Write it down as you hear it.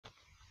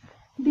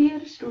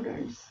Dear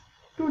students,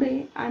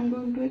 today I am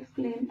going to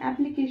explain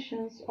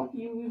applications of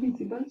UV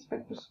visible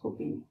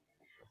spectroscopy.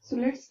 So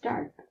let's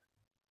start.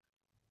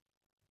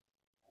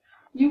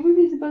 UV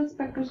visible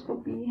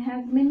spectroscopy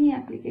has many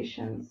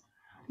applications,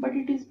 but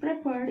it is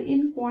preferred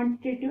in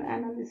quantitative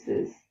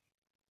analysis.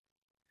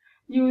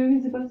 UV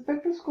visible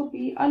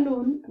spectroscopy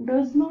alone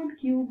does not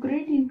give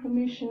great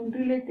information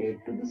related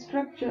to the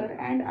structure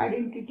and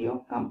identity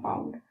of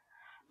compound.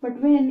 But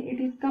when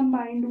it is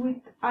combined with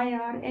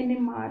IR,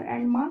 NMR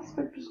and mass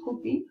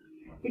spectroscopy,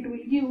 it will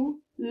give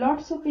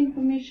lots of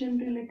information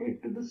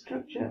related to the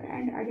structure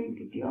and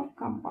identity of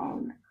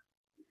compound.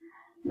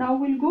 Now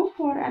we'll go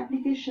for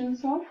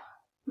applications of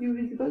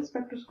UV visible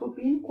spectroscopy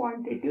in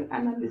quantitative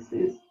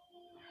analysis.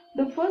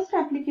 The first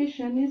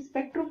application is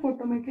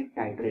spectrophotometric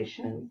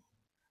titrations.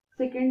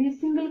 Second is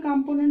single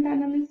component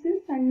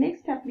analysis, and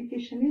next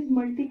application is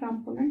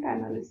multi-component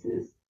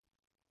analysis.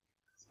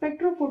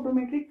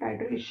 Spectrophotometric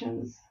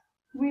titrations.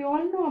 We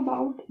all know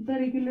about the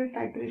regular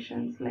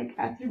titrations like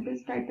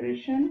acid-base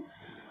titration,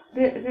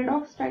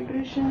 redox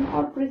titration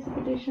or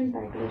precipitation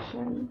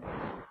titration.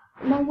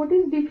 Now what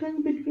is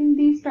difference between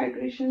these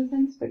titrations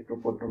and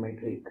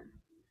spectrophotometric?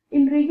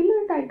 In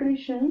regular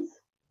titrations,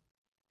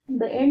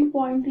 the end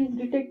point is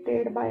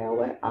detected by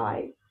our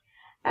eye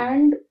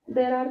and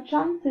there are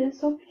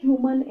chances of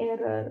human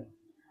error.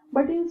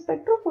 But in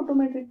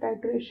spectrophotometric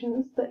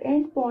titrations, the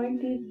end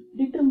point is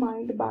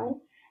determined by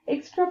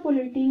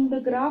extrapolating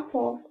the graph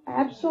of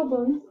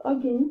absorbance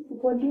against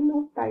volume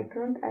of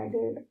titrant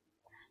added.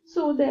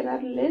 So there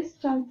are less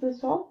chances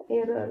of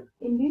error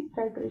in these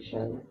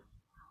titrations.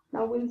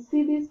 Now we'll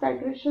see these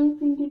titrations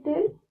in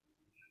detail.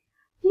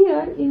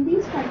 Here in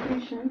these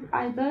titrations,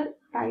 either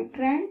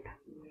titrant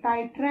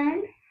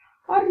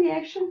or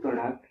reaction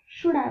product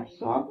should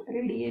absorb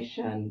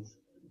radiations.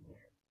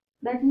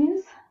 That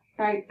means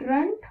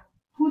titrant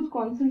whose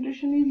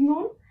concentration is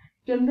known,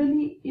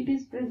 generally it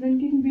is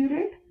present in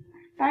burette.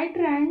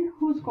 Titrant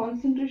whose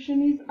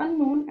concentration is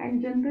unknown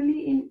and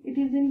generally it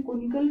is in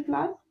conical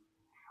flask,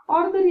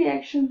 or the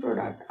reaction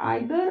product,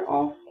 either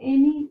of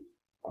any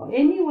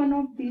one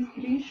of these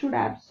three should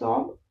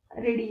absorb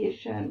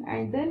radiation,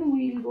 and then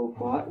we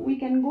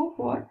can go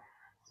for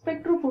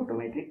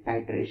spectrophotometric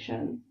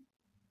titration.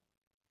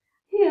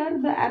 Here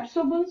the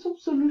absorbance of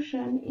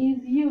solution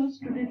is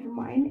used to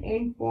determine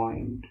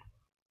endpoint.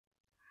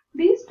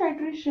 These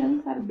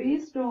titrations are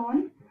based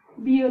on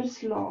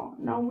Beer's law.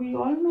 Now we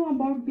all know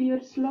about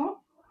Beer's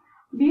law.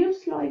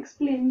 Beer's law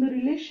explains the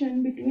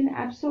relation between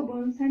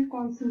absorbance and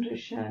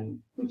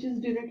concentration, which is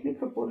directly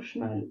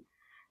proportional.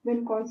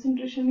 When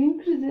concentration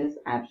increases,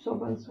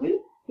 absorbance will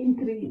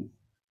increase.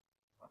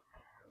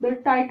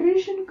 The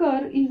titration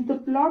curve is the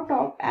plot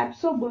of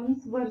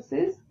absorbance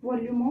versus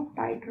volume of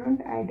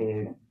titrant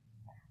added.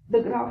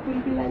 The graph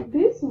will be like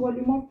this: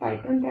 volume of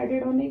titrant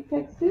added on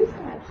x-axis,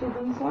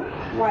 absorbance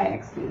on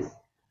y-axis.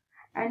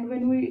 And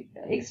when we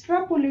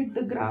extrapolate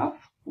the graph,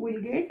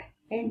 we'll get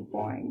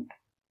endpoint.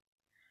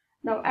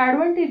 Now,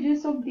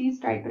 advantages of these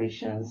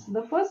titrations.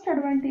 The first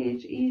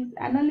advantage is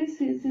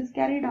analysis is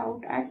carried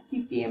out at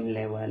ppm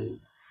level.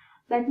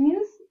 That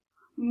means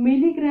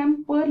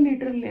milligram per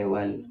liter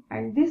level,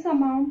 and this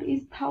amount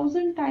is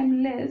 1000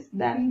 times less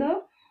than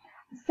the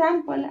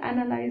sample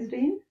analyzed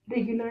in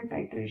regular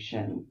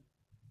titration.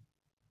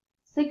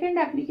 Second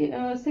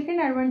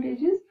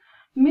advantage is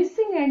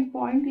missing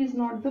endpoint is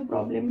not the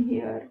problem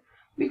here,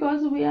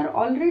 because we are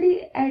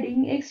already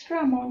adding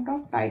extra amount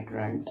of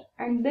titrant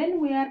and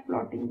then we are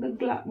plotting the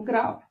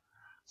graph.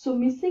 So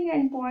missing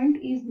endpoint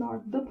is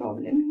not the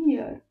problem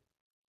here.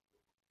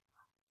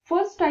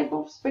 First type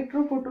of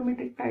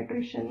spectrophotometric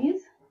titration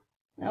is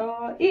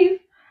if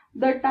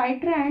the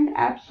titrant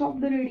absorb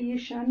the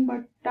radiation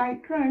but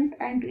titrant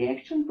and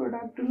reaction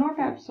product do not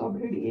absorb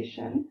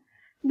radiation,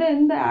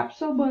 then the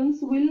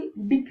absorbance will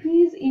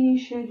decrease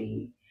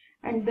initially,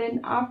 and then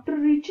after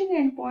reaching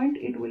endpoint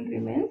it will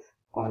remain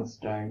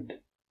constant.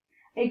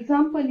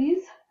 Example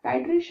is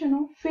titration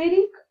of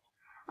ferric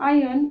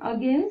ion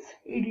against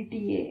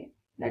EDTA.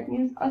 That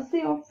means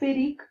assay of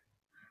ferric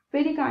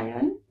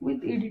ion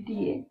with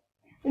EDTA.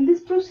 In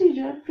this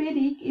procedure,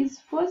 ferric is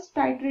first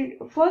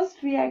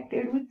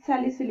reacted with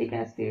salicylic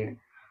acid,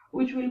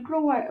 which will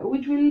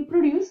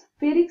produce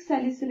ferric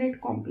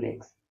salicylate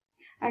complex.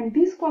 And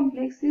this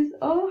complex is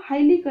a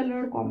highly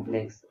colored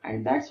complex,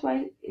 and that's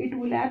why it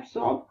will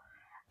absorb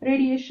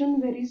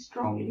radiation very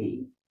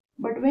strongly.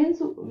 But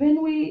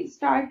when we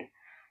start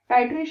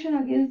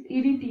titration against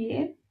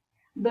EDTA,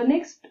 the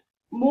next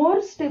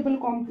more stable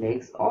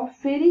complex of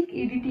ferric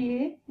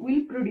EDTA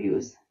will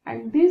produce,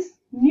 and this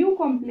new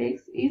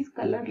complex is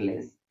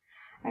colorless,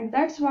 and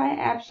that's why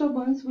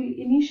absorbance will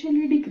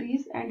initially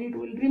decrease and it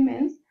will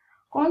remain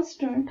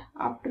constant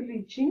after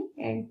reaching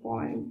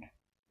endpoint.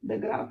 The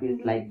graph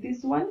is like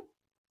this one.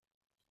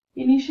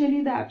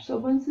 Initially the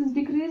absorbance is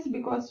decreased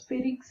because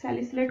ferric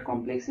salicylate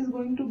complex is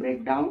going to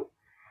break down,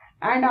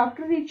 and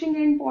after reaching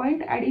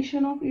endpoint,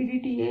 addition of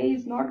EDTA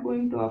is not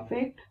going to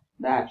affect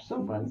the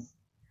absorbance,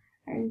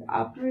 and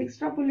after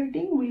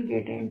extrapolating we'll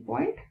get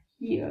endpoint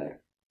here.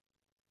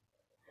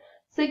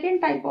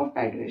 Second type of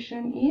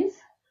titration is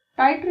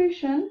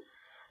titration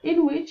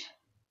in which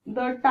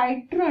the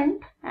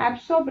titrant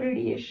absorb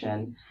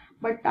radiation,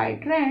 but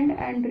titrant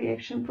and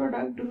reaction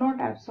product do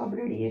not absorb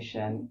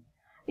radiation.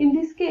 In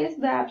this case,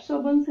 the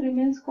absorbance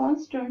remains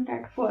constant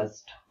at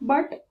first,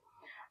 but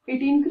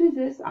it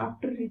increases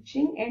after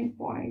reaching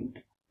endpoint.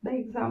 The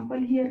example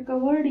here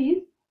covered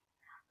is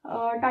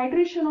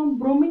titration of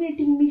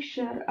brominating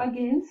mixture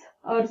against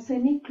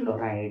arsenic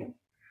chloride.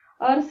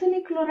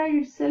 Arsenic chloride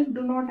itself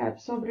do not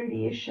absorb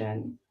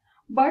radiation,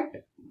 but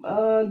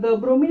the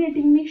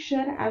brominating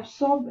mixture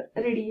absorb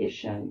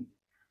radiation.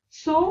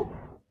 So,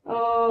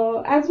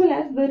 as well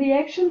as the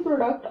reaction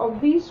product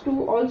of these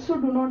two also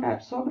do not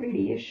absorb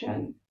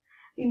radiation.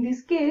 In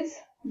this case,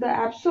 the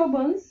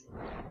absorbance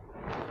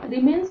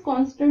remains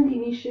constant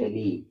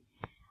initially,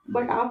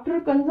 but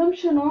after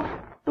consumption of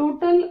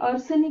total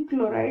arsenic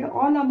chloride,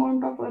 all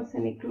amount of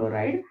arsenic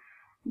chloride,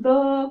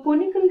 the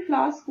conical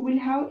flask will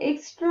have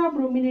extra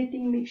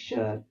brominating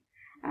mixture,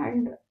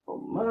 and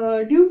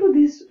due to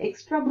this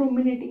extra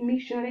brominating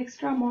mixture,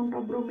 extra amount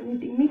of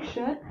brominating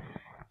mixture,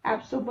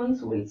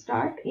 absorbance will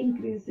start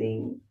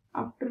increasing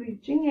after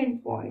reaching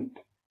endpoint.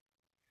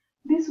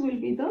 This will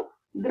be the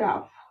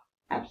graph.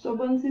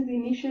 Absorbance is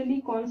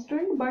initially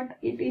constant, but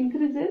it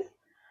increases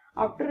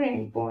after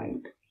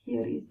endpoint.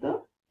 Here is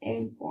the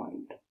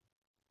endpoint.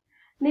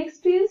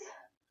 Next is,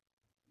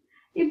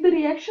 if the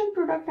reaction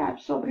product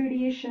absorb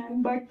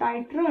radiation but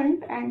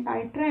titrant and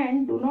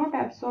titrant do not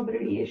absorb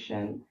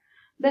radiation,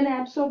 then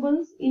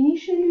absorbance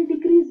initially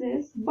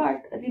decreases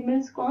but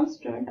remains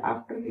constant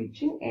after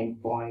reaching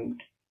endpoint.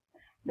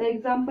 The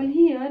example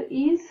here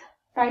is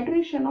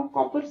titration of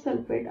copper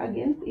sulfate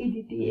against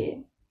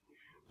EDTA.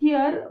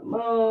 Here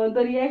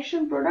the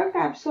reaction product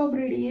absorb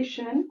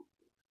radiation,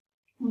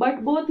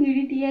 but both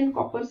EDTA and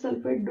copper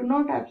sulfate do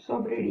not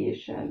absorb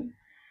radiation,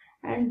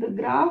 and the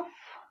graph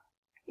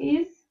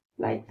is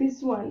like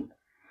this one.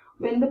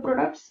 When the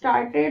product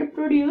started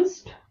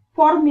produced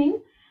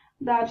forming,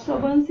 the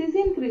absorbance is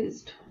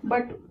increased,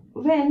 but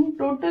when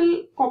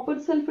total copper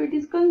sulfate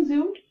is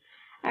consumed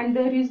and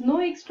there is no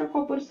extra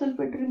copper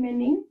sulfate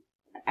remaining,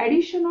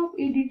 addition of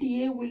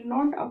EDTA will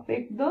not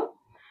affect the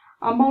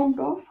amount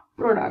of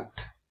product,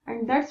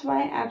 and that's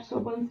why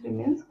absorbance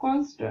remains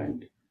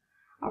constant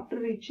after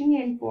reaching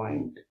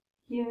endpoint.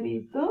 Here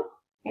is the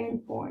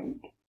endpoint.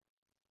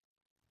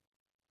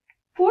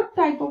 Fourth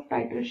type of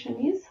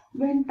titration is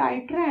when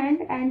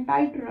titrant and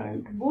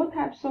titrant both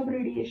absorb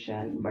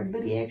radiation, but the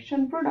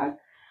reaction product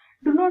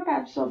do not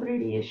absorb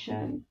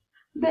radiation.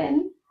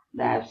 Then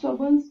the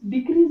absorbance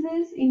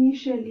decreases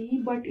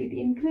initially, but it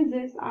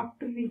increases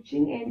after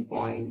reaching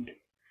endpoint.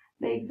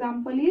 The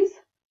example is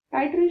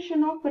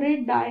titration of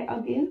red dye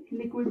against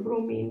liquid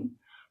bromine.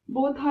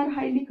 Both are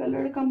highly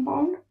colored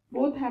compound,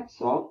 both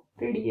absorb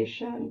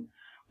radiation,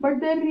 but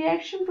their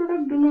reaction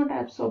product do not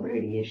absorb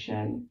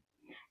radiation.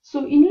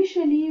 So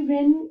initially,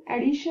 when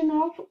addition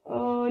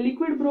of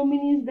liquid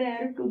bromine is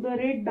there to the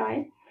red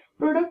dye,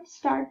 products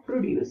start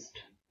produced,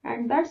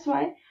 and that's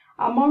why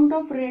amount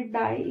of red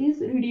dye is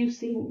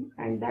reducing,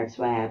 and that's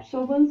why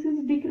absorbance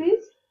is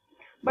decreased.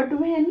 But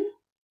when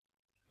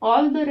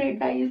all the red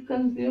dye is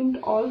consumed,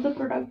 all the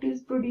product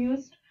is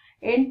produced,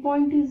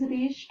 endpoint is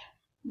reached,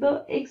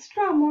 the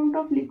extra amount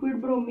of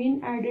liquid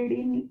bromine added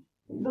in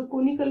the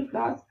conical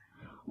flask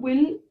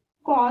will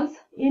cause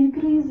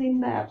increase in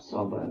the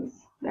absorbance.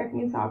 That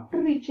means after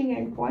reaching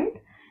endpoint,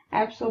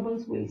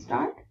 absorbance will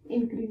start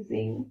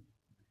increasing.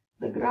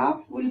 The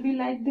graph will be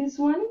like this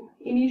one.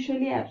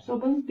 Initially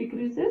absorbance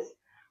decreases,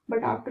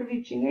 but after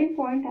reaching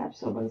endpoint,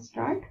 absorbance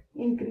start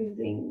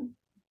increasing.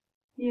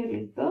 Here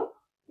is the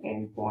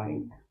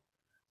endpoint.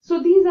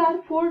 So these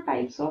are four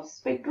types of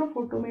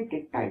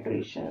spectrophotometric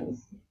titrations.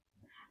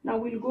 Now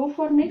we'll go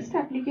for next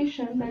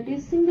application, that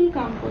is single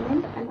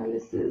component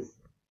analysis.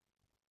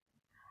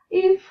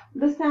 If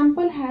the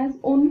sample has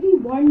only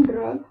one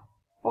drug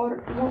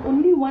or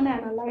only one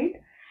analyte,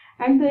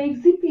 and the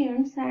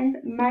excipients and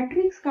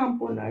matrix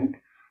component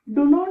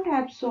do not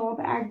absorb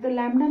at the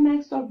lambda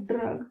max of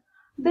drug,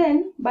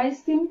 then by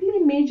simply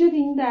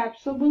measuring the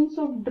absorbance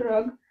of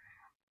drug,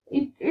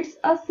 its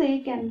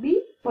assay can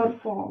be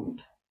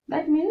performed.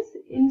 That means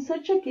in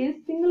such a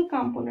case, single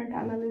component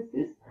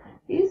analysis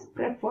is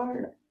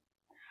preferred.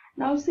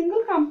 Now,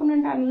 single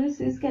component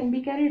analysis can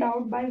be carried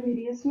out by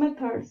various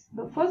methods.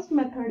 The first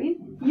method is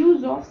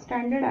use of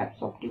standard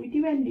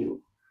absorptivity value.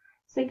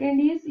 Second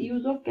is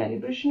use of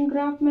calibration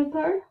graph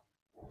method.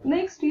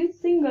 Next is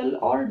single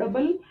or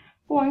double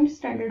point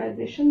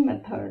standardization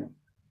method.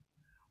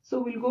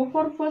 So we'll go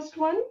for first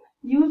one,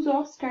 use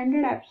of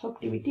standard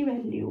absorptivity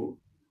value.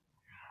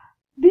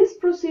 This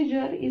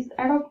procedure is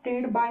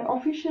adopted by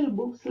official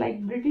books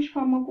like British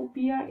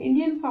Pharmacopoeia,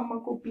 Indian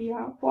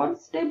Pharmacopoeia for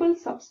stable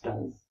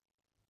substance.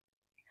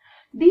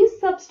 These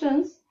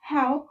substances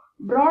have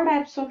broad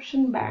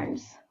absorption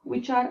bands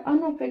which are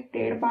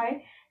unaffected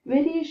by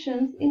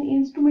variations in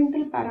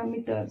instrumental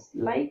parameters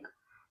like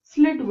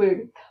slit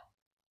width.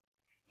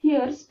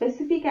 Here,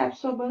 specific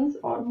absorbance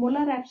or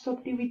molar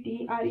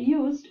absorptivity are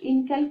used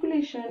in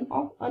calculation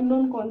of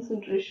unknown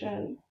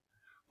concentration.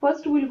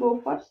 First we'll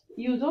go for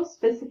use of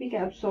specific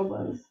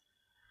absorbance.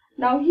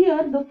 Now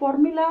here the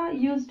formula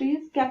used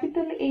is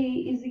capital A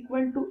is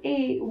equal to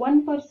A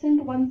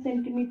 1% 1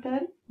 centimeter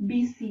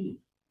BC,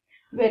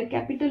 where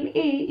capital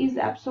A is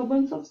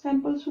absorbance of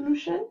sample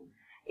solution.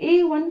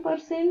 A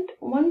 1%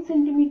 1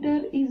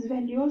 centimeter is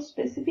value of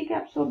specific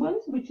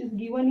absorbance, which is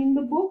given in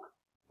the book,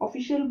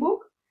 official book.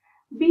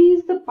 B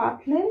is the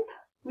path length,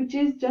 which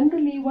is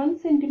generally 1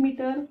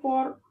 centimeter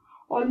for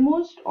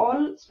almost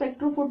all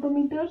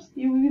spectrophotometers,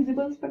 UV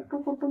visible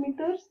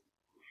spectrophotometers.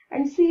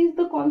 And C is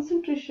the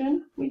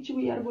concentration, which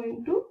we are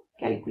going to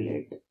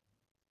calculate.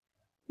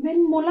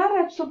 When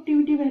molar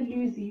absorptivity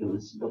value is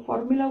used, the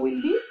formula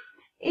will be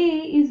A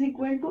is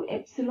equal to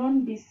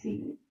epsilon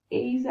BC. A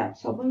is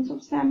absorbance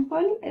of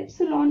sample,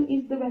 epsilon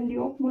is the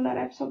value of molar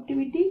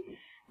absorptivity,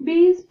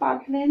 B is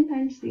path length,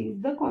 and C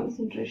is the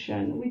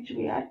concentration, which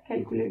we are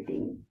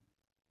calculating.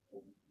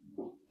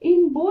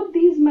 In both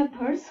these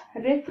methods,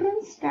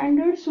 reference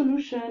standard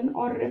solution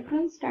or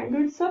reference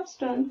standard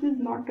substance is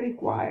not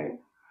required.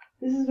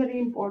 This is very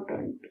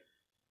important.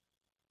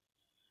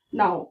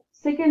 Now,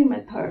 second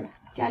method,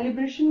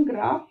 calibration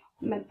graph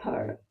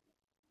method.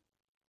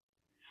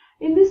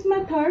 In this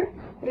method,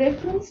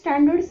 reference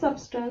standard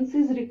substance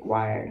is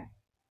required.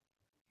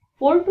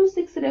 4 to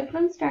 6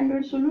 reference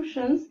standard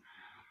solutions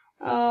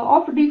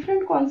of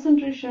different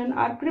concentration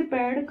are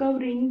prepared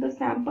covering the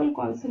sample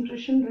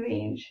concentration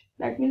range.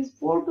 That means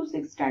 4 to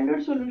 6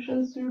 standard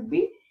solutions should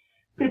be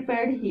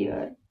prepared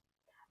here.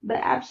 The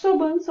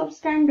absorbance of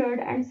standard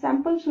and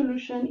sample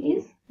solution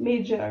is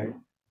measured.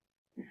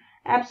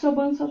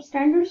 Absorbance of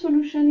standard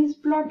solution is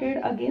plotted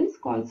against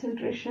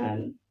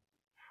concentration.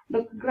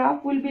 The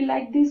graph will be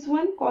like this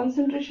one,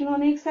 concentration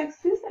on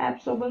x-axis,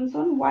 absorbance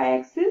on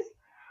y-axis.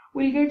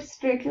 We'll get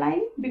straight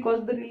line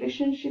because the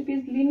relationship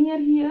is linear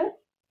here.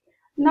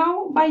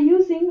 Now, by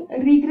using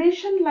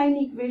regression line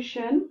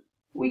equation,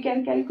 we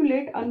can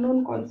calculate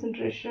unknown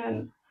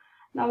concentration.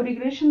 Now,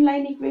 regression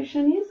line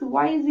equation is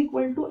y is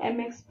equal to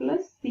mx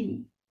plus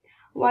c.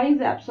 Y is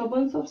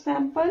absorbance of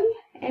sample,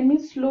 m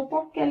is slope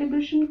of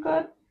calibration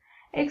curve,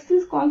 x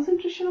is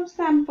concentration of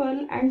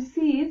sample, and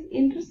c is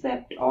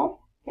intercept of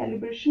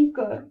calibration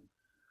curve.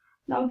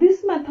 Now,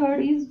 this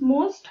method is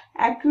most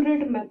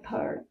accurate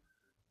method.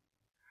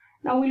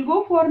 Now, we'll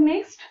go for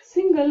next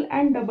single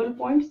and double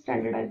point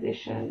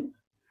standardization.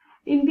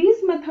 In these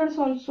methods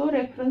also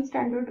reference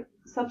standard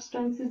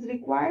substance is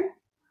required.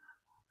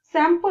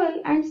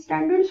 Sample and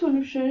standard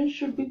solution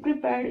should be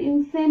prepared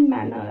in same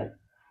manner.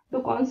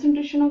 The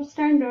concentration of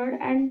standard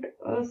and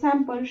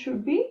sample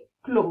should be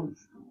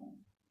close.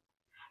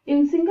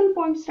 In single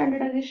point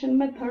standardization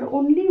method,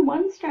 only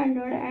one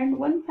standard and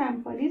one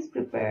sample is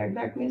prepared.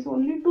 That means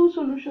only 2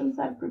 solutions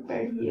are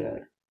prepared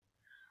here.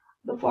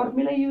 The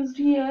formula used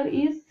here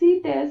is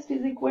C test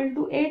is equal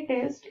to A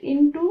test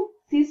into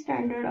C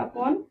standard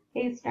upon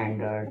A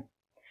standard,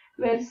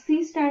 where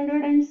C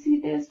standard and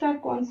C test are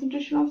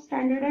concentration of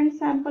standard and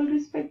sample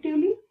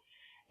respectively.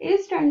 A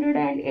standard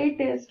and A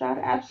test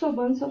are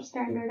absorbance of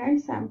standard and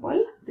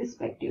sample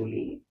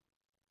respectively.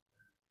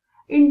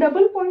 In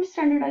double point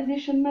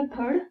standardization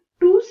method,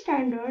 2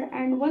 standard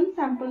and 1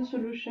 sample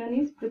solution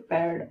is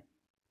prepared.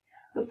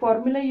 The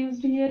formula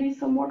used here is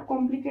somewhat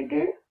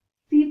complicated.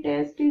 C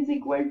test is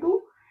equal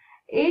to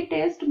A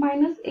test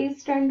minus A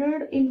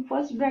standard in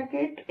first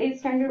bracket A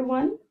standard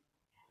 1.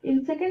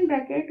 In second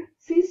bracket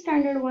C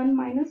standard 1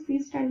 minus C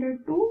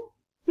standard 2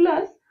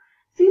 plus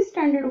C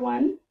standard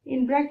 1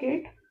 in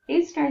bracket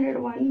A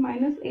standard 1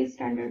 minus A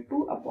standard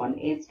 2 upon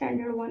A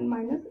standard 1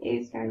 minus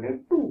A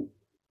standard 2,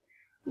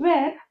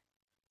 where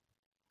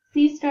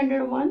C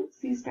standard 1,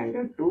 C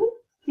standard 2,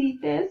 C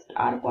test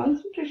are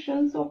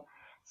concentrations of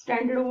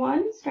standard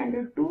 1,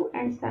 standard 2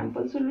 and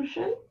sample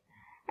solution,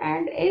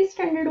 and A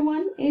standard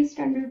 1, A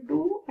standard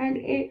 2 and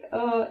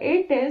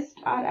A test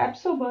are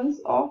absorbance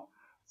of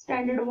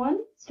standard 1,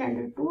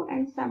 standard 2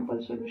 and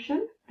sample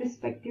solution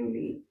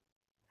respectively.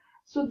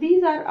 So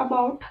these are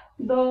about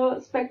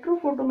the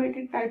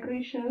spectrophotometric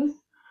titrations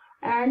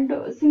and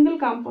single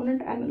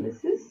component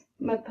analysis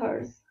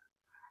methods.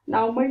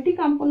 Now,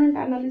 multi-component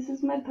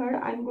analysis method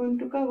I am going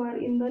to cover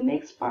in the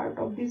next part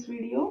of this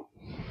video.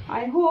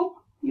 I hope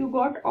you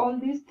got all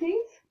these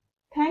things.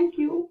 Thank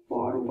you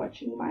for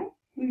watching my